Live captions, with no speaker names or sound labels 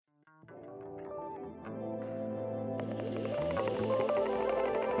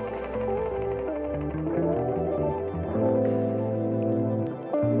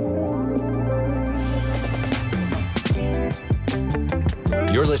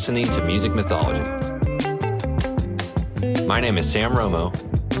listening to Music Mythology. My name is Sam Romo,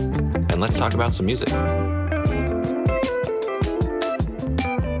 and let's talk about some music.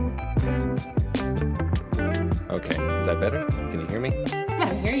 Okay, is that better? Can you hear me?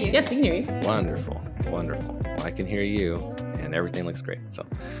 Yes, I hear you. Yes, we can hear you. Wonderful, wonderful. Well, I can hear you, and everything looks great. So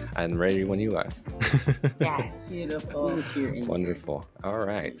I'm ready when you are. Yes, beautiful. Wonderful. All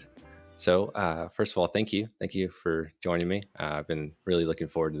right. So first of all, thank you. Thank you for joining me. I've been really looking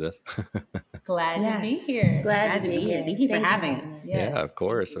forward to this. Glad to be here. Glad to be here. Thank you for having us. Yeah, of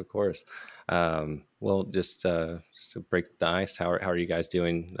course, of course. Well, just to break the ice, how are you guys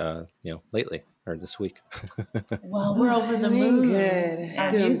doing? Lately or this week? Well, we're over the moon. Good.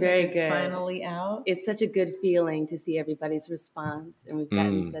 Our Doing music very is good. finally out. It's such a good feeling to see everybody's response, and we've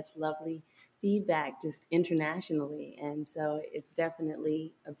gotten such lovely feedback just internationally, and so it's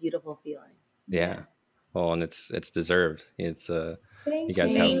definitely a beautiful feeling. Yeah. Well, and it's deserved. It's Thank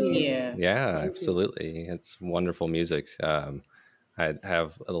guys have you. yeah, Thank absolutely. It's wonderful music. I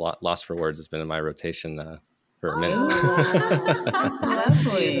have a lot Lost for Words has been in my rotation for a minute.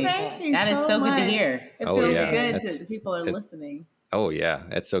 Lovely. Thank you That is so good to much. hear. It Oh, feels yeah. good It's- that people are listening. Oh yeah,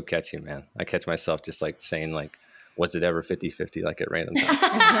 it's so catchy, man. I catch myself just like saying like, was it ever 50-50 like at random times?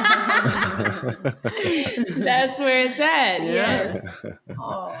 That's where it's at. Yes.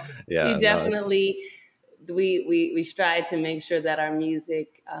 Oh, Yeah. We no, definitely we strive to make sure that our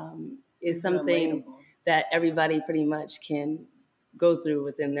music is something relatable. that everybody pretty much can go through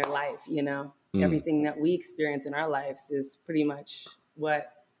within their life. Everything that we experience in our lives is pretty much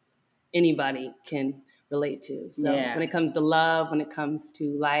what anybody can relate to. So Yeah. when it comes to love, when it comes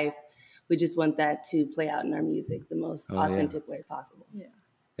to life, we just want that to play out in our music the most Oh, yeah. authentic way possible.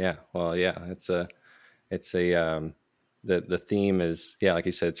 Yeah. Well, yeah, it's a the theme is, yeah, like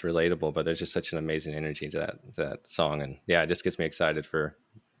you said, it's relatable, but there's just such an amazing energy to that song. And yeah, it just gets me excited for,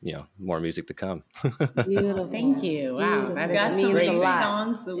 more music to come. Beautiful. Thank you. Wow. Beautiful. That We've got is some means a great lot.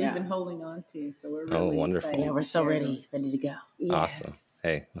 songs that we've Yeah. been holding on to, so we're Oh, really wonderful. excited Yeah, we're to so share them. ready to go. Yes. Awesome.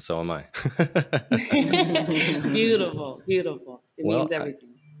 Hey, well, so am I. Beautiful. It Well, means everything.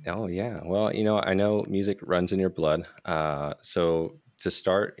 Oh yeah. Well, I know music runs in your blood. So to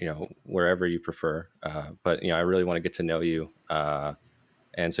start, wherever you prefer. But I really want to get to know you.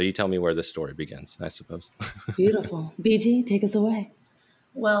 And so you tell me where this story begins, I suppose. Beautiful. BG, take us away.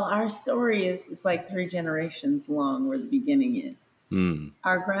 Well, our story is like 3 generations long where the beginning is.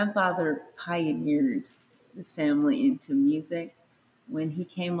 Our grandfather pioneered this family into music. When he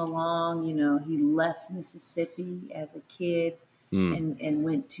came along, he left Mississippi as a kid and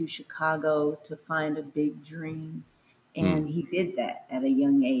went to Chicago to find a big dream. And he did that at a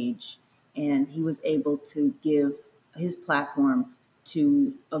young age. And he was able to give his platform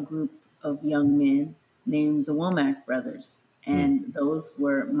to a group of young men named the Womack Brothers. And those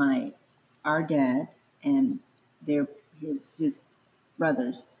were our dad and his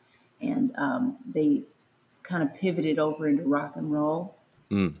brothers. And they kind of pivoted over into rock and roll.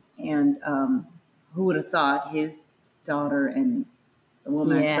 And who would have thought his daughter and the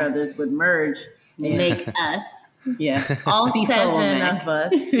Womack Brothers would merge and make us. Yeah. All Cecil 7 Womack. of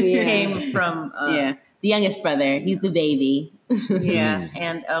us came from The youngest brother. He's the baby.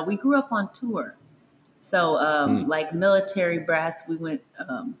 and we grew up on tour. So like military brats, we went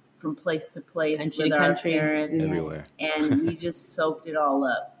from place to place Country with to our country. parents. Everywhere. And we just soaked it all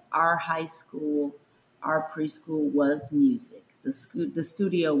up. Our high school, our preschool was music. The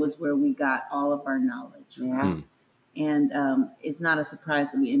studio was where we got all of our knowledge from. And it's not a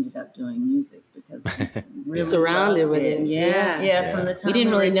surprise that we ended up doing music because we really Surrounded loved with it. Yeah, from the time We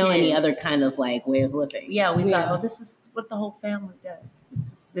didn't we really were know any kids. other kind of like way of living. Yeah, we thought, this is what the whole family does.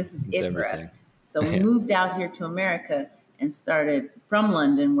 This is It's it for us. everything. So we moved out here to America and started from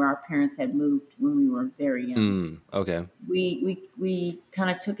London, where our parents had moved when we were very young. Okay. We kind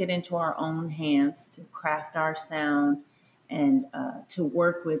of took it into our own hands to craft our sound and to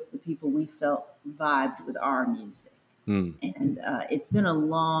work with the people we felt vibed with our music. And it's been a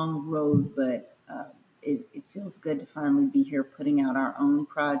long road, but it feels good to finally be here putting out our own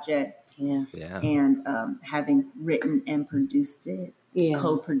project. Yeah. And having written and produced it,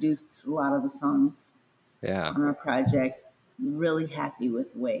 co-produced a lot of the songs on our project. Really happy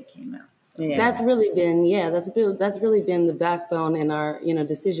with the way it came out. So. That's really been the backbone in our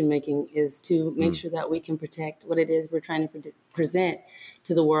decision making, is to make sure that we can protect what it is we're trying to present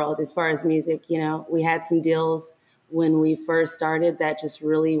to the world as far as music. We had some deals when we first started that just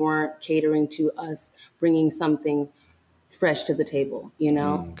really weren't catering to us bringing something fresh to the table.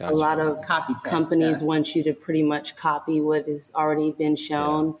 Gotcha. A lot of Copycat companies stuff. want you to pretty much copy what has already been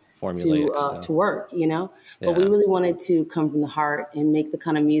shown. formulaic stuff. to work, you know. But we really wanted to come from the heart and make the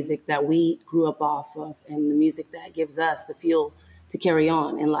kind of music that we grew up off of, and the music that gives us the fuel to carry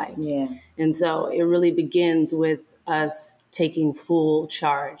on in life. Yeah. And so it really begins with us taking full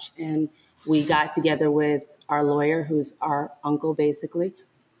charge. And we got together with our lawyer, who's our uncle, basically.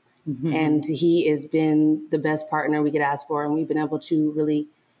 Mm-hmm. And he has been the best partner we could ask for. And we've been able to really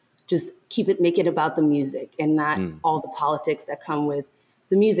just make it about the music and not all the politics that come with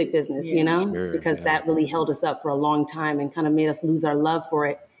the music business, you know, because that really held us up for a long time and kind of made us lose our love for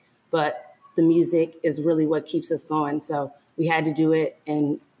it. But the music is really what keeps us going. So we had to do it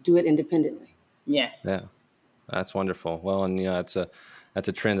and do it independently. Yes. Yeah, that's wonderful. Well, and, you know, that's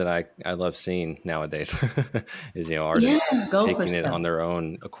a trend that I love seeing nowadays is, you know, artists taking it on their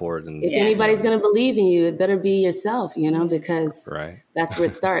own accord. And if anybody's going to believe in you, it better be yourself, you know, because that's where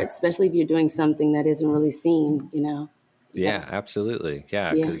it starts, especially if you're doing something that isn't really seen, you know. Yeah, absolutely.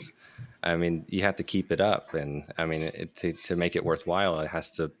 Yeah, because I mean, you have to keep it up, and I mean, to make it worthwhile, it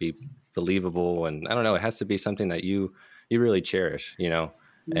has to be believable, and I don't know, it has to be something that you really cherish, you know,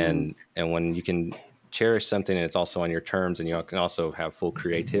 and when you can cherish something and it's also on your terms, and you can also have full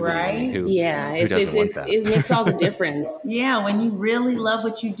creativity. Right? I mean, who doesn't want that? It makes all the difference. Yeah, when you really love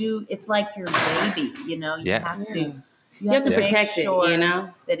what you do, it's like your baby, you know. You have to protect it, you know,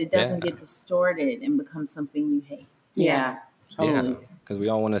 that it doesn't get distorted and become something you hate. Yeah, totally. Yeah, because we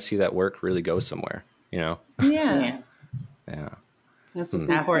all want to see that work really go somewhere, you know. Yeah. That's what's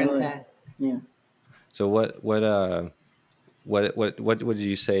important to us. Yeah. So what would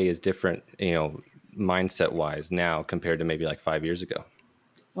you say is different, you know, mindset wise now compared to maybe like 5 years ago?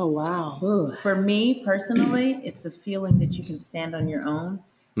 Oh, wow. Ooh. For me personally, it's a feeling that you can stand on your own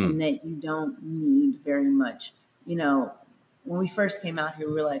and that you don't need very much. You know, when we first came out here,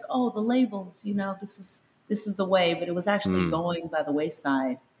 we were like, oh, the labels, you know, this is the way, but it was actually going by the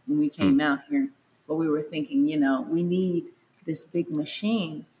wayside when we came out here. But we were thinking, you know, we need this big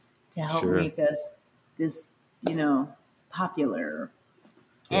machine to help make us this, you know, popular.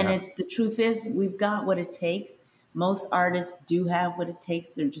 And the truth is, we've got what it takes. Most artists do have what it takes.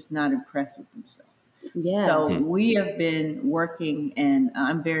 They're just not impressed with themselves. Yeah. So we have been working, and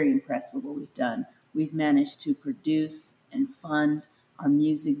I'm very impressed with what we've done. We've managed to produce and fund our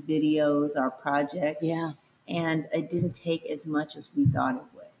music videos, our projects. Yeah. And it didn't take as much as we thought it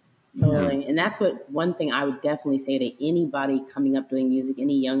would. Totally. And that's one thing I would definitely say to anybody coming up doing music,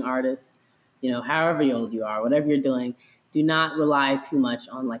 any young artist, you know, however old you are, whatever you're doing, do not rely too much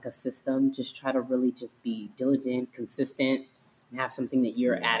on like a system. Just try to really just be diligent, consistent, and have something that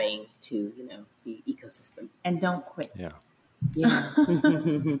you're adding to, you know, the ecosystem. And don't quit. Yeah.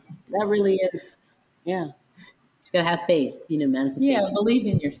 That really is. Yeah. You gotta have faith, you know, manifestation. Yeah, believe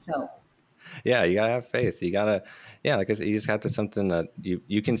in yourself. Yeah, you gotta have faith. You gotta, like I said, you just have to something that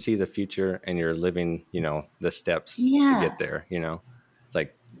you can see the future and you're living, you know, the steps to get there. You know, it's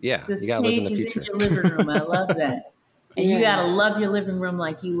like, you gotta live in the future. The stage is in your living room. I love that. And you gotta love your living room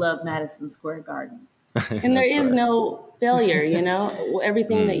like you love Madison Square Garden. And there is no failure, you know.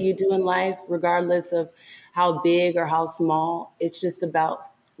 Everything that you do in life, regardless of how big or how small, it's just about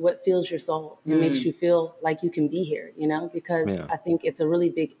what fills your soul and makes you feel like you can be here, you know, because I think it's a really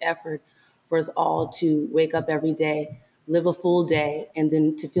big effort for us all to wake up every day, live a full day, and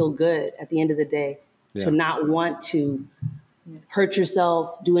then to feel good at the end of the day, to not want to hurt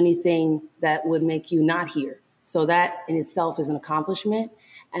yourself, do anything that would make you not here. So that in itself is an accomplishment,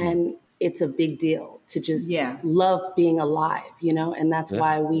 and it's a big deal to just love being alive, you know, and that's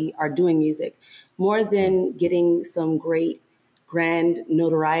why we are doing music. More than getting some great grand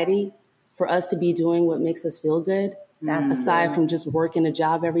notoriety, for us to be doing what makes us feel good, aside from just working a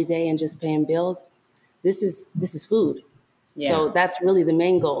job every day and just paying bills, this is food. Yeah. So that's really the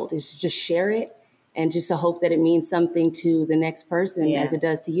main goal, is to just share it and just to hope that it means something to the next person as it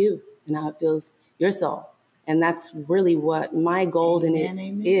does to you and how it feels your soul. And that's really what my goal in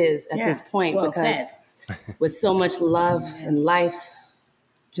it is at this point, because with so much love and life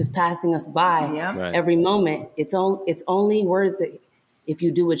just passing us by every moment, it's only worth it if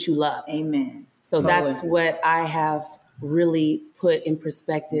you do what you love. Amen. So that's what I have really put in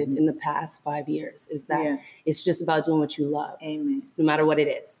perspective in the past 5 years, is that it's just about doing what you love. Amen. No matter what it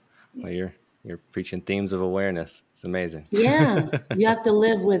is. Well, you're preaching themes of awareness. It's amazing. Yeah. You have to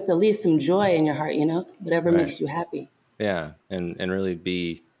live with at least some joy in your heart, you know, whatever makes you happy. Yeah. And really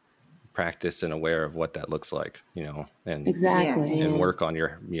be practiced and aware of what that looks like, you know, and and work on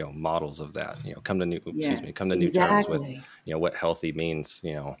your, you know, models of that, you know, come to new terms with, you know, what healthy means,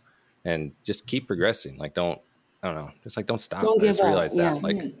 you know, and just keep progressing. Like, don't I don't know, just like don't stop. Don't I just give up. realized that, Yeah.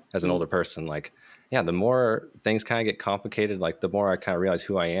 like as an older person, like the more things kind of get complicated, like the more I kind of realize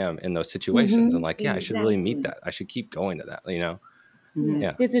who I am in those situations. And like, I should really meet that. I should keep going to that. Yeah.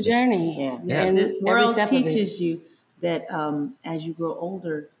 It's a journey. Yeah. And This every world step of it. teaches you that as you grow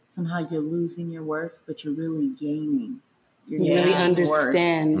older, somehow you're losing your worth, but you're really gaining. You're You really gaining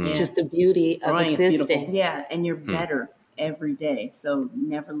understand worth. just the beauty of Growing is beautiful. existing. Yeah, and you're better every day. So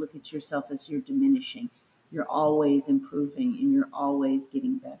never look at yourself as you're diminishing. You're always improving and you're always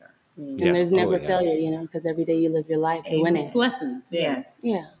getting better. And there's never failure, because every day you live your life, you're winning. It's lessons. Yes.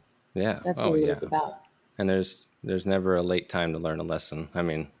 Yeah. Yeah. That's really what it's about. And there's never a late time to learn a lesson. I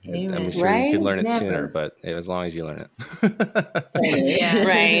mean, Amen. I'm sure Right? you could learn it Never. sooner, but as long as you learn it. Yeah.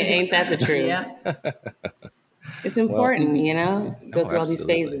 Right. Ain't that the truth? Yeah. It's important, go through all these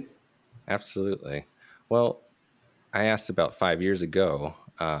absolutely. phases. Absolutely. Well, I asked about 5 years ago,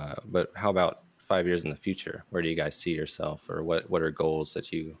 but how about 5 years in the future? Where do you guys see yourself, or what are goals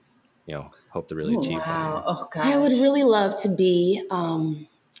that you hope to really achieve? Wow. Oh, God. I would really love to be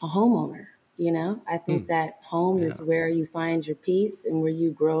a homeowner. I think that home is where you find your peace and where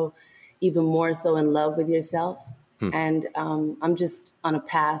you grow even more so in love with yourself. And I'm just on a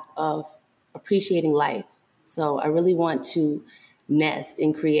path of appreciating life. So I really want to nest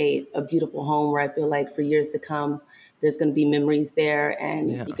and create a beautiful home where I feel like for years to come, there's going to be memories there,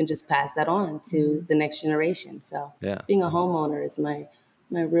 and you can just pass that on to the next generation. So being a homeowner is my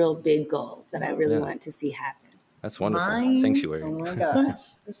real big goal that I really want to see happen. That's wonderful. Mine? Sanctuary. Oh my gosh.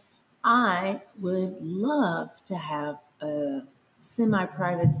 I would love to have a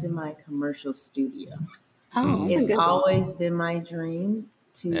semi-private, semi-commercial studio. Oh, that's a It's good one. always been my dream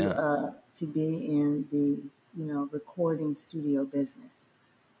to be in the recording studio business.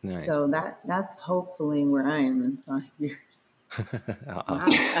 Nice. So that's hopefully where I am in 5 years.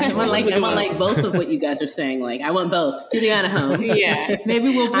 Awesome. I want like both of what you guys are saying. Like, I want both studio and a home. Yeah. Maybe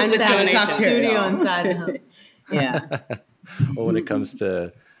we'll I'm put just that gonna studio y'all. inside the home. Yeah. Well, when it comes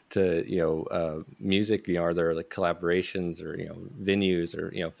to music, are there like collaborations or venues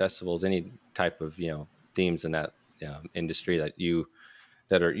or festivals, any type of themes in that industry that you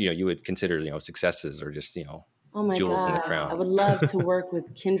would consider successes, or just Oh my jewels in the God. crown? I would love to work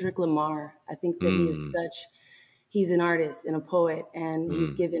with Kendrick Lamar. I think that he is he's an artist and a poet, and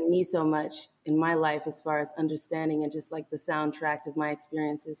he's given me so much in my life as far as understanding and just like the soundtrack of my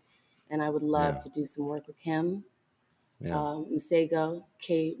experiences. And I would love to do some work with him. Masego,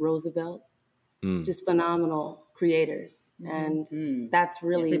 Kate Roosevelt, just phenomenal creators. And that's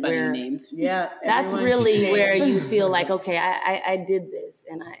really Everybody where named. Yeah, that's really where you feel like, okay, I did this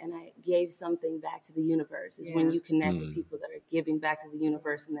and I gave something back to the universe, is when you connect with people that are giving back to the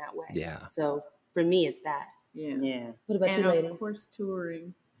universe in that way. Yeah. So for me, it's that. Yeah. What about And you ladies? of course,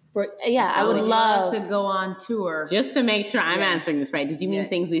 touring. I would love to go on tour. Just to make sure I'm answering this right, did you mean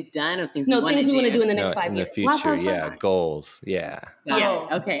things we've done or things things we want we want to do in the No, next 5 in years. the future, goals. Yeah.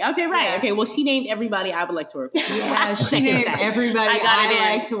 Okay. Right. Yeah. Okay. Well, she named everybody I would like to work with. Yeah, she named everybody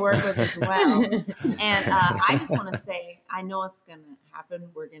I like to work with as well. And I just want to say, I know it's going to happen.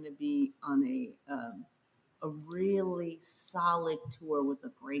 We're going to be on a really solid tour with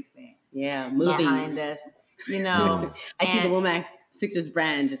a great band. Yeah. Movies behind us. I see the Womack Sixers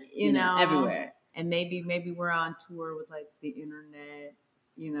brand just everywhere. And maybe we're on tour with like the internet.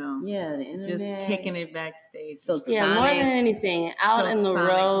 Yeah, the internet. Just kicking it backstage. So Yeah, more than anything, out in the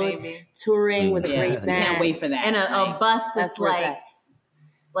road, touring with a great band. Can't wait for that. And a bus that's where it's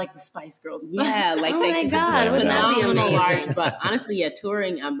like the Spice Girls. Yeah, like Oh my God, wouldn't that be amazing? large bus. Honestly,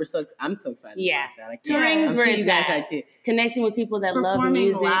 touring. I'm so excited. Yeah. about that. Like, Touring is I'm where sure you it's guys at. are too. Connecting with people that love Performing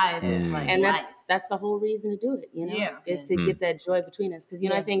music. live is like And life. that's the whole reason to do it, Yeah. is to get that joy between us. Because,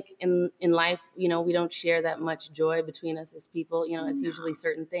 I think in life, we don't share that much joy between us as people. It's usually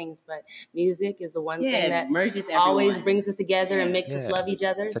certain things, but music is the one thing that merges everyone. always brings us together and makes us love each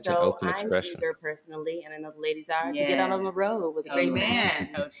other. Such an So open I'm expression. eager personally, and I know the ladies are, to get out on the road with a great band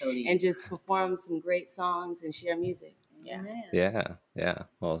Totally. and just perform some great songs and share music. Yeah.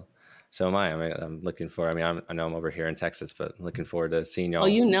 Well, so am I. I'm looking for. I know I'm over here in Texas, but looking forward to seeing y'all. Oh,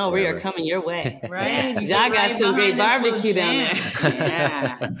 we wherever. are coming your way. Right? Y'all got some great barbecue down there.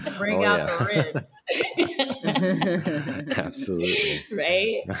 Yeah. Bring out the ribs. Absolutely.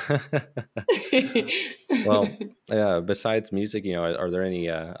 Right? Well, besides music, are there any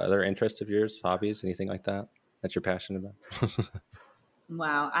other interests of yours, hobbies, anything like that you're passionate about?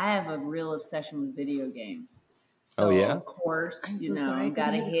 Wow, I have a real obsession with video games. So, Oh, yeah? of course, I'm so sorry, I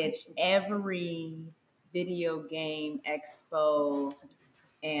gotta couldn't hit every video game expo.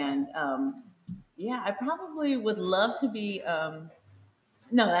 And I probably would love to be, no,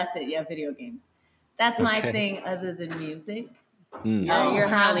 that's it. Yeah, video games. That's my thing other than music. Your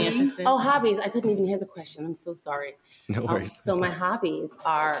hobby interested? Oh, hobbies. I couldn't even hear the question. I'm so sorry. No worries. So my hobbies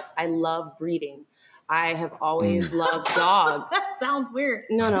are, I love breeding. I have always loved dogs. That sounds weird.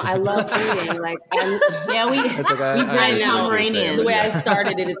 No, I love breeding. Like, we bred Pomeranians. The way I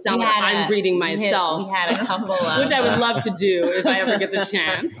started it sounded like I'm breeding myself. We had a couple of, which I would love to do if I ever get the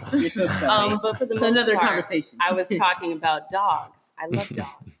chance. You're so silly. But for the most another part, conversation. I was talking about dogs. I love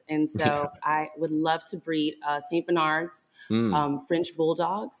dogs, and so I would love to breed Saint Bernards, French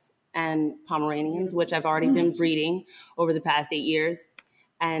bulldogs, and Pomeranians, which I've already been breeding over the past 8 years,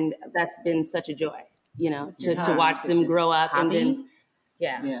 and that's been such a joy. To watch them grow up. Hobby? And then,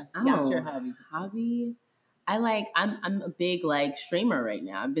 yeah. What's your hobby? Hobby? I'm a big streamer right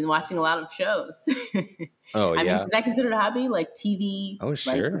now. I've been watching a lot of shows. Oh, I yeah. mean, is that considered a hobby? Like TV? Oh,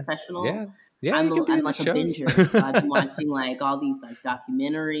 sure. Professional? Yeah, I'm you can be in like the a shows. binger. So I've been watching all these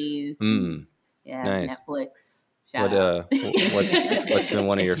documentaries. Yeah, nice. Netflix. Shout out. What's been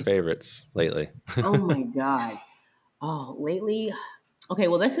one of your favorites lately? Oh my God. Oh, lately. Okay,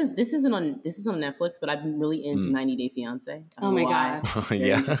 well this is on Netflix, but I've been really into 90 Day Fiance. Oh my God.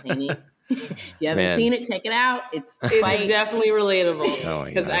 Very entertaining. If you haven't seen it, check it out. It's definitely relatable. Oh my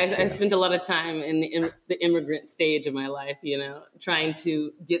because gosh, I spent a lot of time in the immigrant stage of my life, trying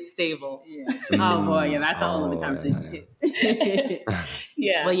to get stable. Yeah. Oh boy, yeah, that's a whole other conversation.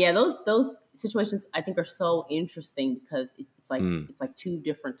 Yeah. But yeah, those situations I think are so interesting because it's like two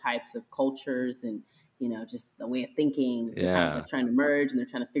different types of cultures and just the way of thinking. They're kind of trying to merge and they're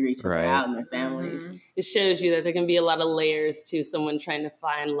trying to figure each other out and their families. It shows you that there can be a lot of layers to someone trying to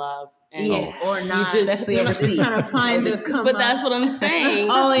find love. And or not, especially overseas. Trying to find but that's what I'm saying.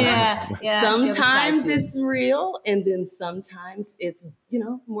 Oh yeah. Sometimes it's real, and then sometimes it's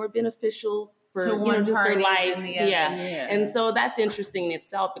more beneficial for to one just their party life. than the other. Yeah, and so that's interesting in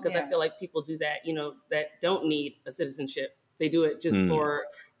itself because I feel like people do that. That don't need a citizenship. They do it just for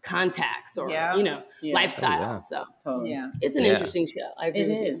contacts or lifestyle. Oh, yeah. So Totally. it's an interesting show. I agree It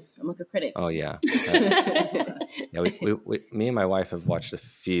with is. I'm like a critic. Oh yeah. Me and my wife have watched a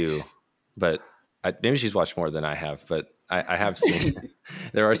few, but maybe she's watched more than I have. But I have seen.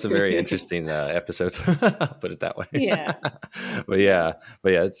 There are some very interesting episodes. I'll put it that way. Yeah. but yeah,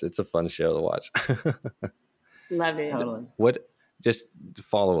 it's a fun show to watch. Love it. Totally. What? Just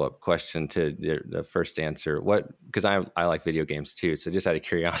follow up question to the first answer. Because I like video games too. So just out of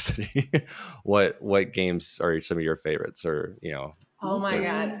curiosity, what games are some of your favorites? Or Oh my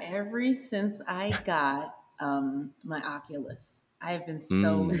God! Ever since I got my Oculus, I have been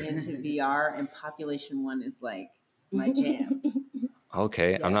so into VR, and Population One is like my jam.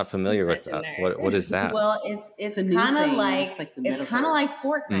 Okay, I'm not familiar with that. What is that? Well, it's kind of like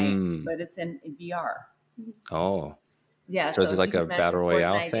Fortnite, but it's in VR. Oh. Yeah. So is it like a battle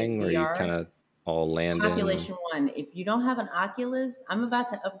royale thing where you kind of all land Population One. If you don't have an Oculus, I'm about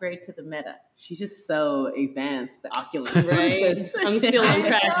to upgrade to the Meta. She's just so advanced, the Oculus. Right? I'm still on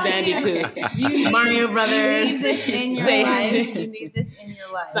Crash Bandicoot. You Mario Brothers. You need this in your life. You need this in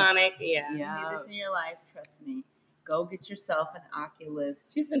your life. Sonic, You need this in your life. Trust me. Go get yourself an Oculus.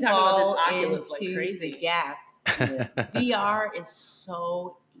 She's been talking about this Oculus like into crazy. The gap. VR is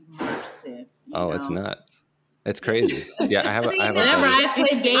so immersive. Oh, it's nuts. It's crazy. Yeah, I have. Whenever I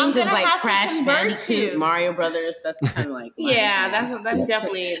play games, it's like Crash Bandicoot, Mario Brothers. That's kind of like that's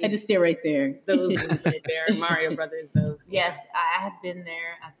definitely. I just stay right there. Those ones right there, Mario Brothers. Those. Yes, I have been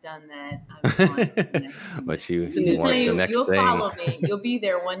there. I've done that. I've gone to the next but you want the next you'll thing. Follow me. You'll be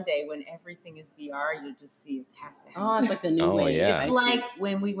there one day when everything is VR. You'll just see it has to happen. Oh, it's like the new way. Yeah. It's like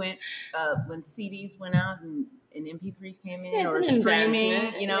when we went when CDs went out and MP3s came in or an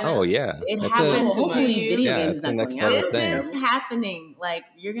streaming. Oh yeah, it that's happens. Hopefully, video games it's is the not next going level out. thing. This is happening. Like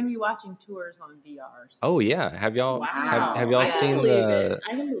you're gonna be watching tours on VR. Oh yeah, have y'all have y'all seen I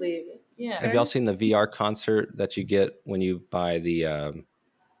can believe it. Yeah. Have y'all seen the VR concert that you get when you buy the? I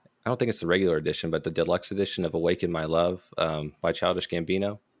don't think it's the regular edition, but the deluxe edition of "Awaken My Love" by Childish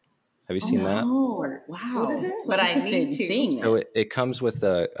Gambino. Have you seen that? Wow. What is it? But I need to. Seeing So it comes with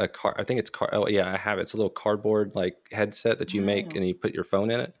a car. I think it's car. Oh yeah, I have it. It's a little cardboard headset that you make, and you put your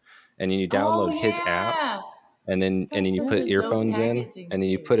phone in it, and then you download his app, and then you put earphones in, and then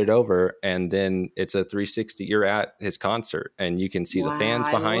you put it over, and then it's a 360. You're at his concert, and you can see the fans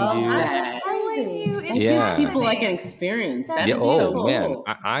behind you. It gives people like an experience. That's so cool. Man,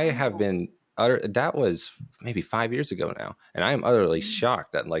 I have been. That was maybe 5 years ago now, and I am utterly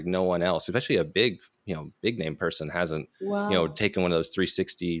shocked that no one else, especially a big name person, hasn't taken one of those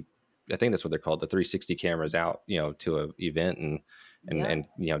 360. I think that's what they're called, the 360 cameras out to an event and and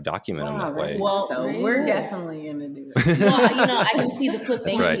document them that way. Well, So we're crazy. definitely gonna do it. Well, I can see the flip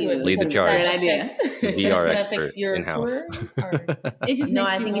That's point right. to it. Lead the because charge. that Great idea. affects- The VR does that affect expert your in house. tour, or- It just No,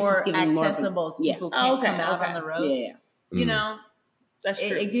 makes I you think it's more just giving more of a- accessible to yeah. people who Oh, can't okay, come out okay. on the road. Yeah. You know, That's true.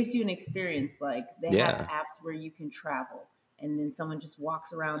 it gives you an experience. Like they Yeah. have apps where you can travel, and then someone just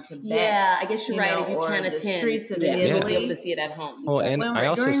walks around to bed. Yeah, I guess you're you right. know, if you or can't the attend, streets of you'll be Italy. able to see it at home. Well, and When I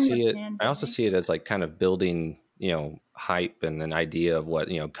also during the see it. I pandemic- also see it as like kind of building, hype and an idea of what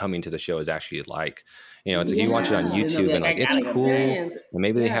coming to the show is actually like. It's like you watch it on Yeah. YouTube and like I it's gotta go. cool, Experience. and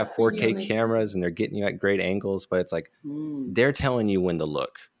maybe they Yeah, have for you 4K and cameras and they're getting you at great angles, but it's like Mm. they're telling you when to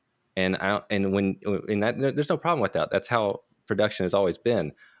look, and that there's no problem with that. That's how production has always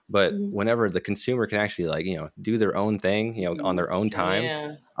been. But Mhm. whenever the consumer can actually do their own thing, on their own time,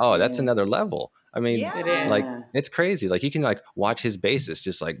 Yeah, oh, that's Yeah. another level. I mean, Yeah. it is. like Yeah. it's crazy. Like you can like watch his bassist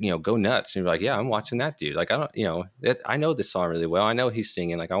just like go nuts, and you're like, yeah, I'm watching that dude. Like I don't, I know this song really well. I know he's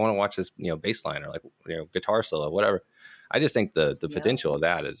singing. Like I want to watch this bass line or like guitar solo, whatever. I just think the Yeah. potential of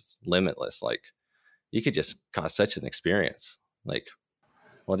that is limitless. Like you could just cause such an experience. Like,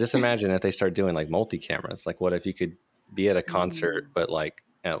 well, just imagine if they start doing like multi cameras. Like what if you could be at a concert, but like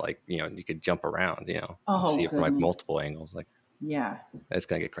you could jump around, Oh, see it from like goodness. multiple angles. Like Yeah, it's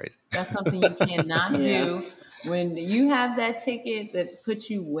gonna get crazy. that's something you cannot Yeah. do when you have that ticket that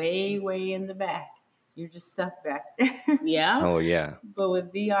puts you way, way in the back. You're just stuck back there. Yeah. Oh yeah. But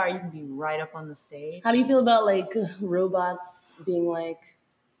with VR, you can be right up on the stage. How do you feel about like robots being like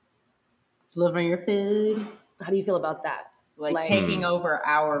Delivering your food. How do you feel about that? Like taking over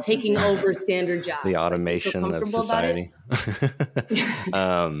our Taking position. over standard jobs. The Like, do you feel automation of comfortable about it? society.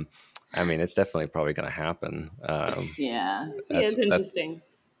 I mean, it's definitely probably going to happen. Yeah. Yeah, That's- it's interesting.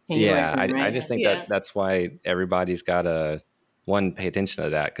 Yeah, Right? I just think Yeah. that's why everybody's got to pay attention to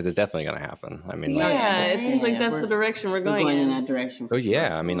that because it's definitely going to happen. I mean, Yeah, like, it seems like Yeah, that's we're- the direction we're We're going, going in in. that direction. oh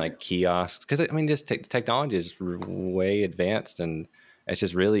yeah, I mean like kiosks because I mean just technology is way advanced and it's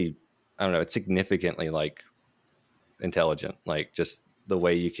just really I don't know it's significantly like intelligent like just the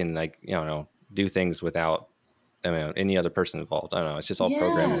way you can like do things without any other person involved. I don't know, it's just all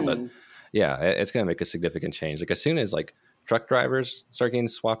programmed, but yeah, it's going to make a significant change. Like as soon as like truck drivers start getting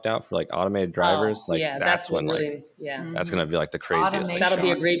swapped out for like automated drivers, like yeah, that's when what like really, yeah. that's going to be like the craziest. Like, Automation. That'll be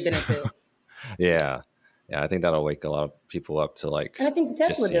a shock. great benefit. Yeah, I think that'll wake a lot of people up to like. And I think the just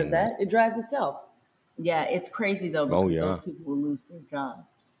Tesla seeing does that. It drives itself. Yeah, it's crazy though because Oh, yeah. those people will lose their jobs.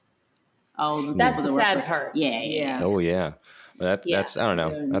 Oh, That's people the that work sad for- part. Yeah. Yeah. Oh yeah, but Yeah. that's I don't know.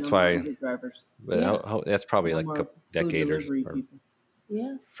 There are That's no more why. good drivers. But Yeah. that's probably No like more a food decade delivery or people.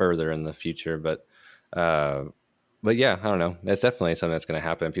 Yeah. further in the future. But yeah, I don't know. That's definitely something that's going to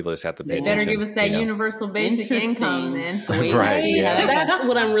happen. People just have to pay They better attention. give us that you know? universal basic income then. Right, yeah. That's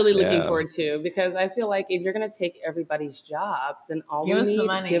what I'm really looking Yeah. forward to because I feel like if you're going to take everybody's job, then all Give we us the need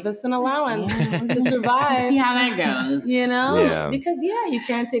money. give us an allowance Yeah. to survive. See how that goes. You know, Yeah. because you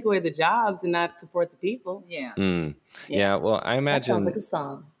can't take away the jobs and not support the people. Yeah. Mm. Yeah. Well, I That sounds imagine. like a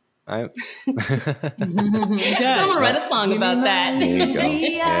song. I. Someone write a song about that. There you go.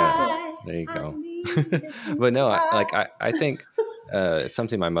 Yeah. There you go. But no, I think it's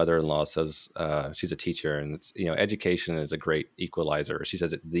something my mother-in-law says. She's a teacher, and it's education is a great equalizer. She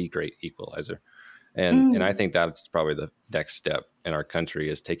says it's the great equalizer, and I think that's probably the next step in our country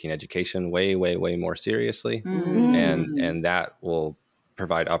is taking education way, way, way more seriously, and that will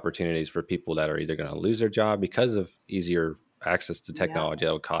provide opportunities for people that are either going to lose their job because of easier access to technology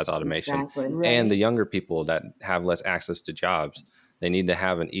that will cause automation, Exactly. and the younger people that have less access to jobs, they need to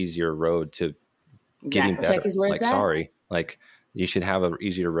have an easier road to getting Exactly. Tech better. is where Like, it's at. sorry, like you should have an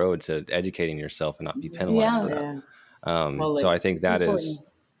easier road to educating yourself and not be penalized for that. Totally. So I think It's that important.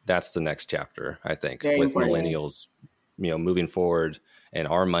 is that's the next chapter. I think Very with important. millennials, moving forward, and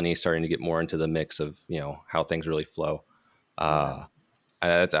our money starting to get more into the mix of how things really flow. I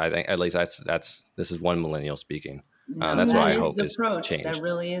think at least this is one millennial speaking. That's what I hope the is approach. changed. That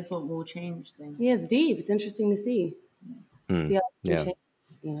really is what will change things. Yeah, it's deep. It's interesting to see. See how it Yeah.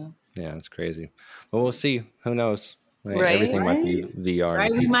 changes, Yeah, it's crazy. But we'll see. Who knows? Like, Right. everything might be VR. in Right?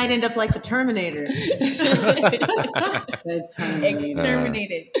 the We future. might end up like the Terminator. That's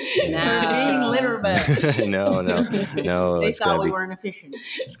Exterminated. No. For being litter bugs. no. They It's thought gonna we be weren't efficient.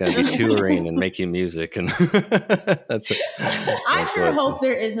 it's gonna be touring and making music, and that's it. I That's sure what- hope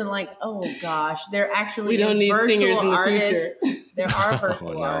there isn't like, oh gosh, there actually We don't is need virtual singers in the artists. future. There are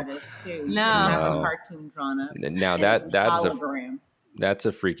virtual no. artists too. You No. can have a No. cartoon drawn up. Now and that's a hologram. that's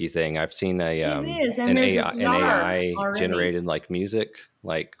a freaky thing. I've seen is, and an there's a AI, star already. generated like music,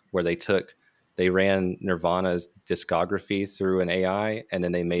 like where they ran Nirvana's discography through an AI, and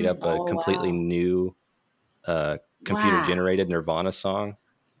then they made up a Oh, completely wow. new computer generated Nirvana song,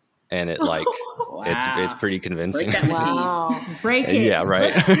 and it like it's pretty convincing. Break it. Yeah,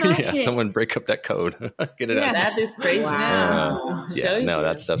 right. Yeah, someone break up that code. Get it out. That is crazy. Wow.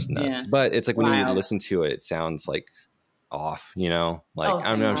 That stuff's nuts. Yeah. But it's like when you listen to it, it sounds like off, like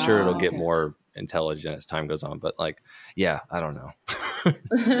I'm sure it'll get more intelligent as time goes on, but like, I don't know.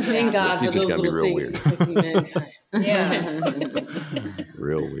 Thank God for those gonna be little real things. Weird.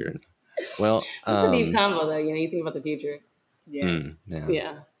 Real weird. Well, it's a deep combo though. You think about the future. Yeah.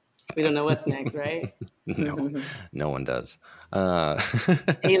 We don't know what's next, right? No one does.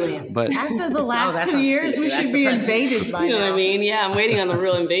 Aliens. But after the last 2 years, we should be invaded by now. You know what I mean? Yeah, I'm waiting on the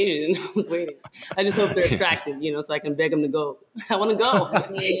real invasion. I was waiting. I just hope they're attractive, so I can beg them to go. I want to go.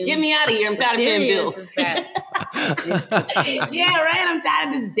 Get me out of here. I'm tired of paying bills. Yeah, right? I'm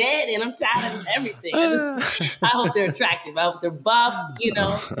tired of the dead and I'm tired of everything. I hope they're attractive. I hope they're buff,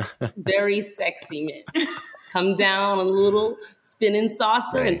 very sexy men. Come down on a little spinning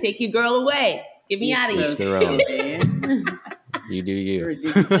saucer and take your girl away. Get me out of here. You do you.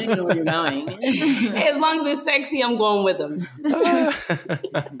 I know where you're going. Hey, as long as they're sexy, I'm going with them.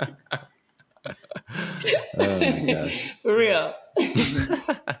 Oh my gosh. For real.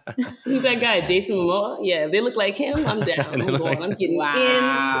 Who's that guy? Jason Momoa? Yeah, if they look like him, I'm down. I'm going. I'm getting in.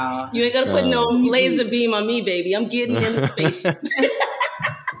 You ain't got to put no laser beam on me, baby. I'm getting in the spaceship.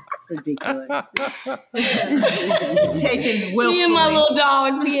 Ridiculous. Taking willfully. Me and my little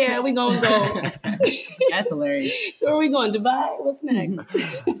dogs, we gonna go. That's hilarious. So are we going? Dubai? What's next?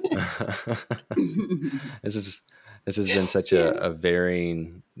 This has been such a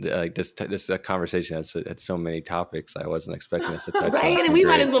varying this conversation has so many topics. I wasn't expecting us to touch. Right, and we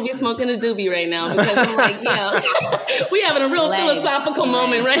might as well be smoking a doobie right now because I'm like, we having a real philosophical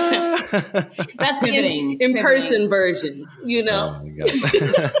moment right now. That's the in-person version, Oh my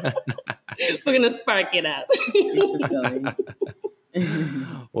God. We're gonna spark it up.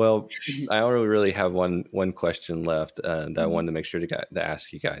 Well, I only really have one question left that I wanted to make sure to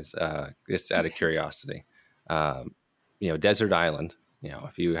ask you guys, just out of curiosity. Desert Island.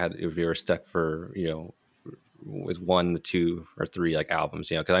 If you were stuck for with 1, 2, or 3 like albums,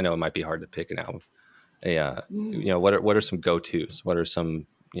 because I know it might be hard to pick an album. What are some go-tos? What are some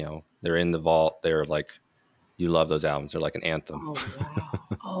they're in the vault? They're like you love those albums. They're like an anthem.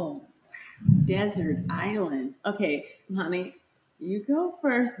 Oh, Desert Island. Okay, honey, you go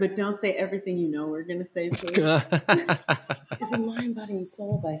first, but don't say everything we're gonna say first. Is it Mind, Body, and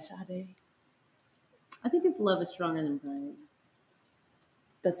Soul by Sade? I think it's Love Is Stronger Than Pride.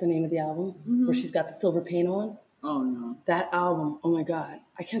 That's the name of the album, where she's got the silver paint on. Oh, no. That album, oh my God.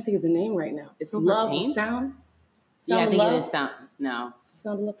 I can't think of the name right now. It's Silver Love Paint? Sound? Yeah, I think Love? it is Sound. No.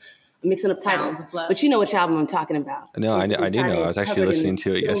 Sound of Love. I'm mixing up titles. Sounds of Love. But you know which album I'm talking about. No, I do know. I was actually listening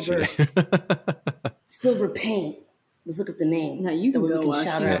to it yesterday. Silver Paint. Let's look up the name. No, you can go watch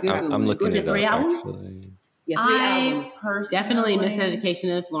shout it. out. I'm looking Was it it up. 3 albums? Actually. Yeah, 3 albums. Definitely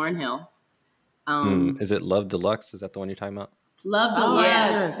Miseducation of Lauryn Hill. Is it Love Deluxe? Is that the one you're talking about? Love Oh, Deluxe.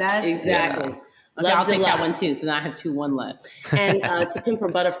 yeah. That's Exactly. Okay, Love I'll take that Deluxe. one too. So now I have 1 left. And To Pimp a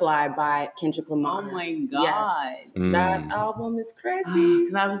Butterfly by Kendrick Lamar. Oh my God. Yes. That album is crazy.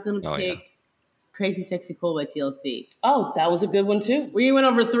 Because I was going to pick Crazy Sexy Cool by TLC. Oh, that was a good one too. We went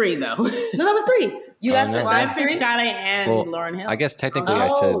over 3 though. No, that was 3. You got no. I that picked 3? Sade and Lauryn Hill. I guess technically I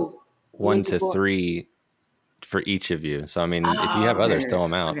said 1 to 3 for each of you. So I mean, if you have others, throw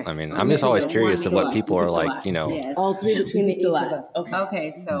them out. I mean, I'm just always curious of what people are like. Yes. All 3 between each of us.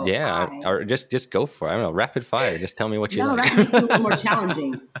 Okay, so or just go for it. I don't know, rapid fire. Just tell me what you No, like. that makes it a little more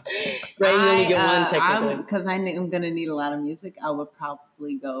challenging. Right, you only get one technically. Because I'm going to need a lot of music, I would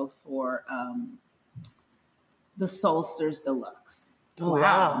probably go for the Soulsters Deluxe. Oh,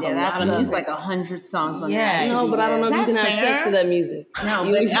 wow. Yeah, that's like 100 songs on that. No, but I don't know if you can have fair? sex to that music. No,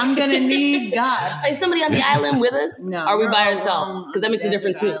 but I'm going to need God. Is somebody on the island with us? No, Are we we're by all ourselves? alone Because that makes a on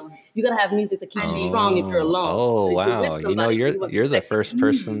difference Desert too. Island. You got to have music that keeps you strong if you're alone. Oh, If you're with wow. somebody, you want You're some the sexy first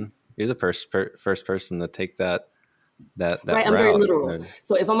person. You're the first person to take that right, route. I'm very literal.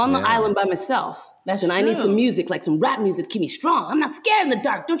 So if I'm on the island by myself, That's then I need true. some music, like some rap music to keep me strong. I'm not scared in the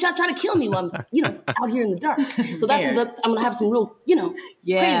dark. Don't y'all try to kill me while I'm, out here in the dark. So that's Fair. what I'm gonna have some real, crazy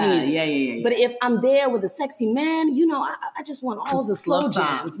music. Yeah. But if I'm there with a sexy man, I just want all the slow slow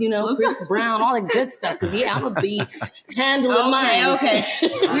jams, songs. Chris Brown, all the good stuff. Because I'm gonna be handling mine. Okay.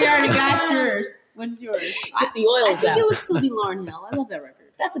 We already got yours. What's yours? Get the I oils think out. it would still be Lauryn Hill. I love that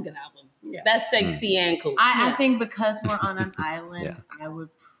record. That's a good album. Yeah. That's sexy and cool. I think because we're on an island, Yeah. I would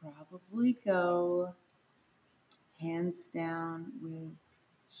probably go hands down with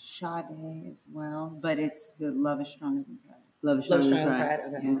Sade as well. But it's the Love Is Stronger Than Pride. Love is Love Stronger Stronger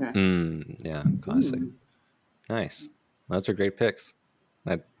Than Than Pride. Pride, okay. Okay. Yeah, classic. Nice. Those are great picks.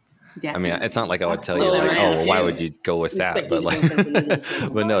 I mean, Definitely. it's not like I would tell you Stole like, mine, oh, well, why too. would you go with that? Expect But you to like, think something easy.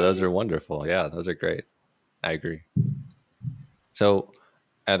 but no, those are wonderful. Yeah, those are great. I agree. So,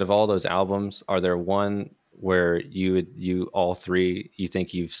 out of all those albums, are there one where you all three you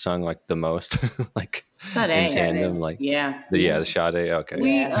think you've sung like the most, like Sade. in tandem, like Yeah. the Sade? Okay.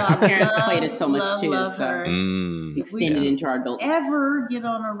 We Our parents love, played it so much love, too, love so her. extended yeah. into our adult. Ever get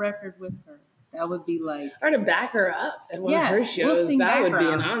on a record with her? That would be like, Or to back her up at one Yeah, of her we'll shows, sing that would be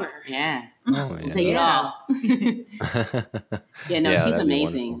an background. honor. Yeah. Oh, We'll take it Yeah. all. Yeah, no, Yeah, she's that'd be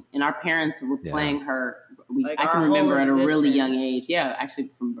amazing. wonderful. And our parents were Yeah. playing her. Like I our can remember whole at a really existence. young age. Yeah,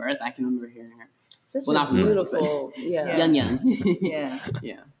 actually from birth, I can remember hearing her. Such Well, a not from her, beautiful, Yeah. Young. yeah,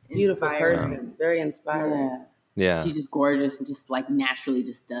 Yeah. beautiful Inspiring. person. Very inspiring. Yeah. Yeah. She's just gorgeous and just like naturally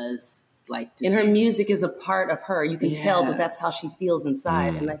just does like. And her music is a part of her. You can tell Yeah. that that's how she feels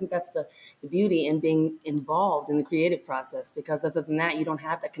inside. And I think that's the beauty in being involved in the creative process, because other than that, you don't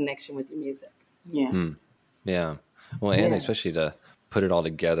have that connection with your music. Yeah. Yeah. Well, and Yeah. especially to put it all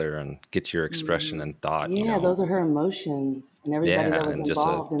together and get your expression and thought. Yeah, you know? those are her emotions and everybody that was and just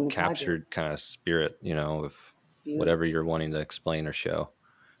involved a in the captured kind of spirit, of It's beautiful. whatever you're wanting to explain or show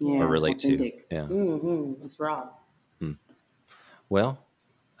Yeah. or relate to. authentic. Yeah. It's raw. Well,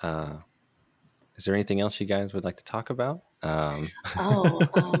 is there anything else you guys would like to talk about?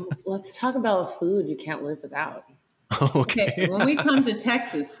 Let's talk about food you can't live without. Okay. Okay, when we come to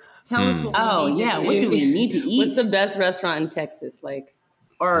Texas, tell us what Oh we need yeah, to what do. do we need to eat? What's the best restaurant in Texas? Like,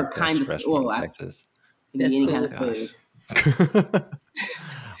 or Best kind of restaurant well, in I Texas. can be any kind of Gosh. food.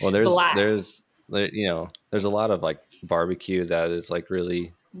 Well, a lot. there's a lot of like barbecue that is like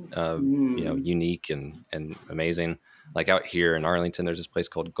really unique and amazing. Like out here in Arlington, there's this place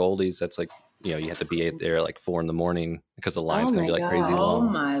called Goldie's. That's like, you have to be there at like 4 a.m. because the line's Oh gonna be my like crazy God. Oh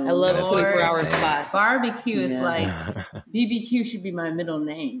long. my I love That's 24-hour insane. spots. Barbecue is Yeah. like BBQ should be my middle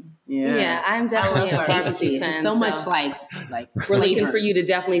name. Yeah, I'm definitely a love barbecue Tasty. It's fan. just so much like we're looking flavors. for you to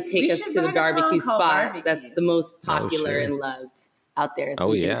definitely take We us should to the write a song barbecue called spot Barbecue. that's the most popular sure. and loved out there, so Oh,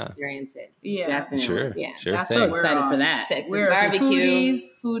 we can yeah. experience it. Yeah. Definitely. Sure. Yeah. Sure That's thing. So what excited for that. Texas We're barbecue.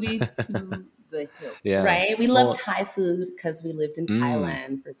 foodies to the hill. Yeah. Right? We love Well- Thai food because we lived in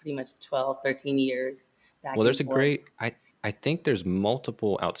Thailand for pretty much 12, 13 years. Back Well, there's a and forth. great. I think there's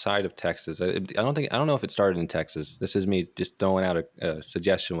multiple outside of Texas. I don't know if it started in Texas. This is me just throwing out a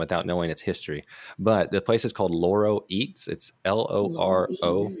suggestion without knowing its history. But the place is called Loro Eats. It's Loro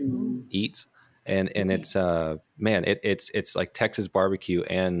Eats, and it's it's like Texas barbecue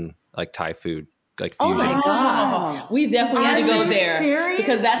and like Thai food, like Oh fusion. my God. We definitely had to Are go you there serious?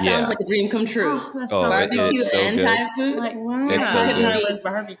 because that sounds Yeah. like a dream come true. that Oh, sounds Barbecue it's so and good. Thai food. like Wow. It's so I couldn't good. be- with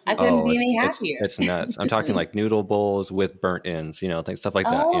barbecue. I couldn't be any it's happier. It's nuts. I'm talking like noodle bowls with burnt ends, things, stuff like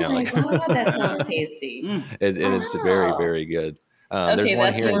that. Oh my like God, that sounds tasty. it's Wow. very, very good. There's Okay, one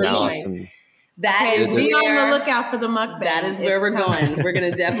that's here in where we're Dallas, going. and That Okay, is be on where- the lookout for the mukbang. That is where It's we're coming. going. We're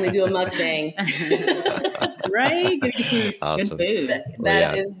going to definitely do a mukbang. Right? Good food. Awesome. Good food.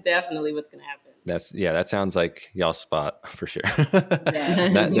 That yeah. is definitely what's going to happen. that sounds like y'all's spot for sure.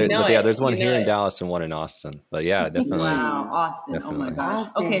 You know it. There's one You know here in it. Dallas and one in Austin. But yeah, definitely. Wow, Austin. Oh my Definitely. gosh.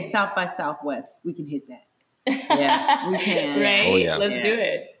 Austin. Okay, South by Southwest. We can hit that. Yeah. We can. Right? Oh, yeah. Let's Yeah. do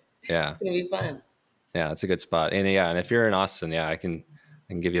it. Yeah, It's going to be fun. yeah, it's a good spot. And and if you're in Austin, I can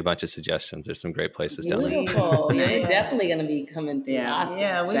give you a bunch of suggestions. There's some great places down there. Beautiful. You're Yeah. definitely going to be coming to Yeah. Austin.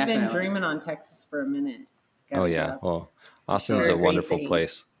 Yeah, we've been Definitely. dreaming on Texas for a minute. Oh yeah, well, Austin's Sure, a great wonderful things.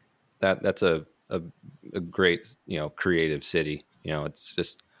 place. That's a great creative city. It's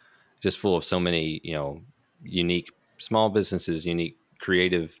just full of so many unique small businesses, unique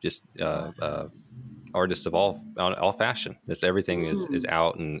creative just artists of all fashion. Just everything is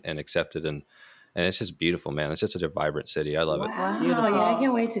out and accepted and it's just beautiful, man. It's just such a vibrant city. I love it. Wow. Beautiful. Yeah, I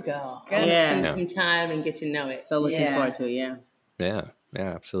can't wait to go. Good. Yeah. Spend some time and get to know it. So looking Yeah. forward to it. Yeah. Yeah,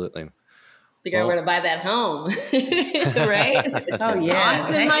 absolutely. Figure out where to buy that home. Right? Oh yeah.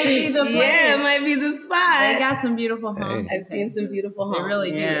 Austin might be the place. Yeah, it might be the They spot. got some beautiful homes. Hey. in I've seen some Texas. beautiful They homes.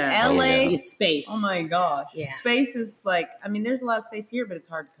 really Yeah. do. Oh, LA. yeah. Need space. Oh my gosh. Yeah. Space is like, there's a lot of space here, but it's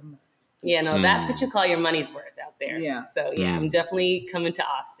hard to come by. Yeah, no, that's what you call your money's worth out there. Yeah. So yeah, I'm definitely coming to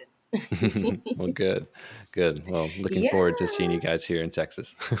Austin. Well, good. Well, looking forward to seeing you guys here in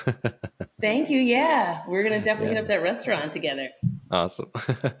Texas. Thank you. Yeah, we're gonna definitely hit up that restaurant together. Awesome.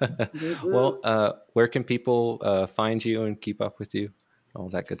 Well, where can people find you and keep up with you? All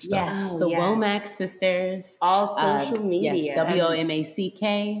that good stuff. Yes, Oh, the yes. Womack sisters. All social media. Yes,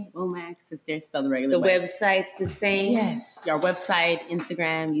 WOMACK. Womack sisters, spelled the regular The way. website's the same. Yes, our website,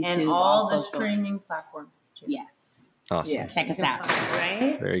 Instagram, YouTube, And all the social. streaming platforms. too. Yes. Awesome. Yeah, check us out.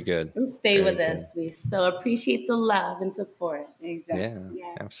 Right? Very good. Stay Very with good. us. We so appreciate the love and support. Exactly.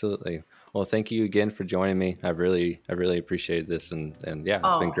 Yeah, absolutely. Well, thank you again for joining me. I really appreciated this, and yeah,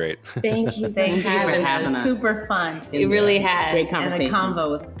 it's been great. Thank you. Thank you for having having us. us. Super fun. It really has. Great And conversation. the combo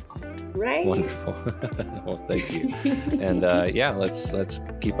was Right? Wonderful. Well, thank you. And yeah, let's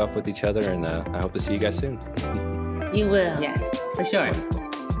keep up with each other, and I hope to see you guys soon. You will. Yes, for sure. Wonderful.